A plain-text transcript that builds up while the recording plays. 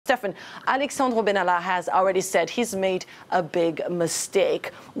Stefan, Alexandre Benalla has already said he's made a big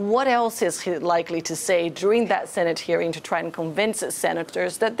mistake. What else is he likely to say during that Senate hearing to try and convince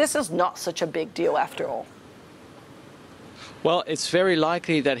senators that this is not such a big deal after all? Well, it's very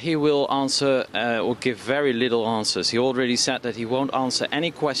likely that he will answer or give very little answers. He already said that he won't answer any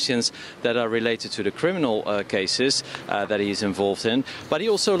questions that are related to the criminal cases that he is involved in. But he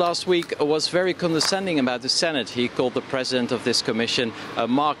also last week was very condescending about the Senate. He called the president of this commission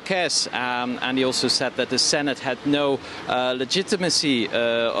Marquez, and he also said that the Senate had no legitimacy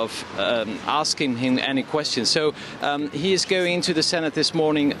of asking him any questions. So he is going into the Senate this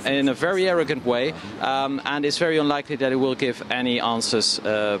morning in a very arrogant way, and it's very unlikely that he will give any answers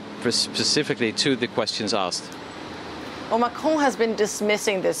specifically to the questions asked. Well, Macron has been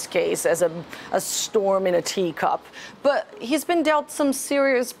dismissing this case as a storm in a teacup, but he's been dealt some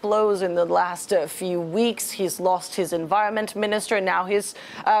serious blows in the last few weeks. He's lost his environment minister, and now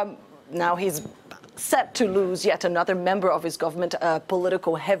he's set to lose yet another member of his government, a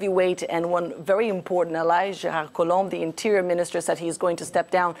political heavyweight and one very important ally. Gérard Collomb, the interior minister, said he's going to step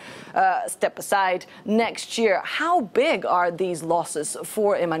aside next year. How big are these losses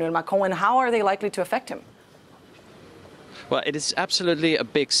for Emmanuel Macron, and how are they likely to affect him? Well, it is absolutely a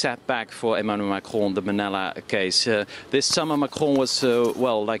big setback for Emmanuel Macron, the Benalla case. This summer Macron was,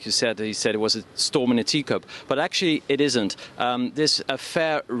 well, like you said, he said it was a storm in a teacup, but actually it isn't. This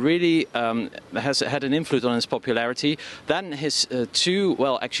affair really has had an influence on his popularity. Then his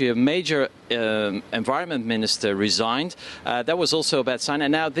actually a major environment minister resigned. That was also a bad sign.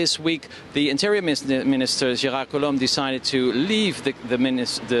 And now this week, the interior minister, Gérard Collomb, decided to leave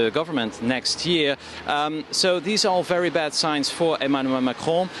the government next year. So these are all very bad signs for Emmanuel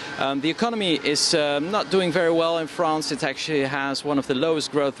Macron. The economy is not doing very well in France. It actually has one of the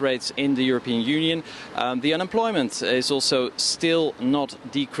lowest growth rates in the European Union. The unemployment is also still not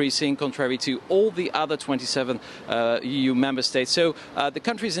decreasing, contrary to all the other 27 EU member states. So the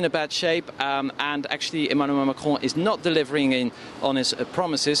country is in a bad shape, and actually Emmanuel Macron is not delivering on his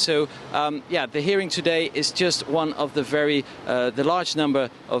promises. So yeah, the hearing today is just one of the large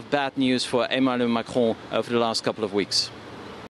number of bad news for Emmanuel Macron over the last couple of weeks.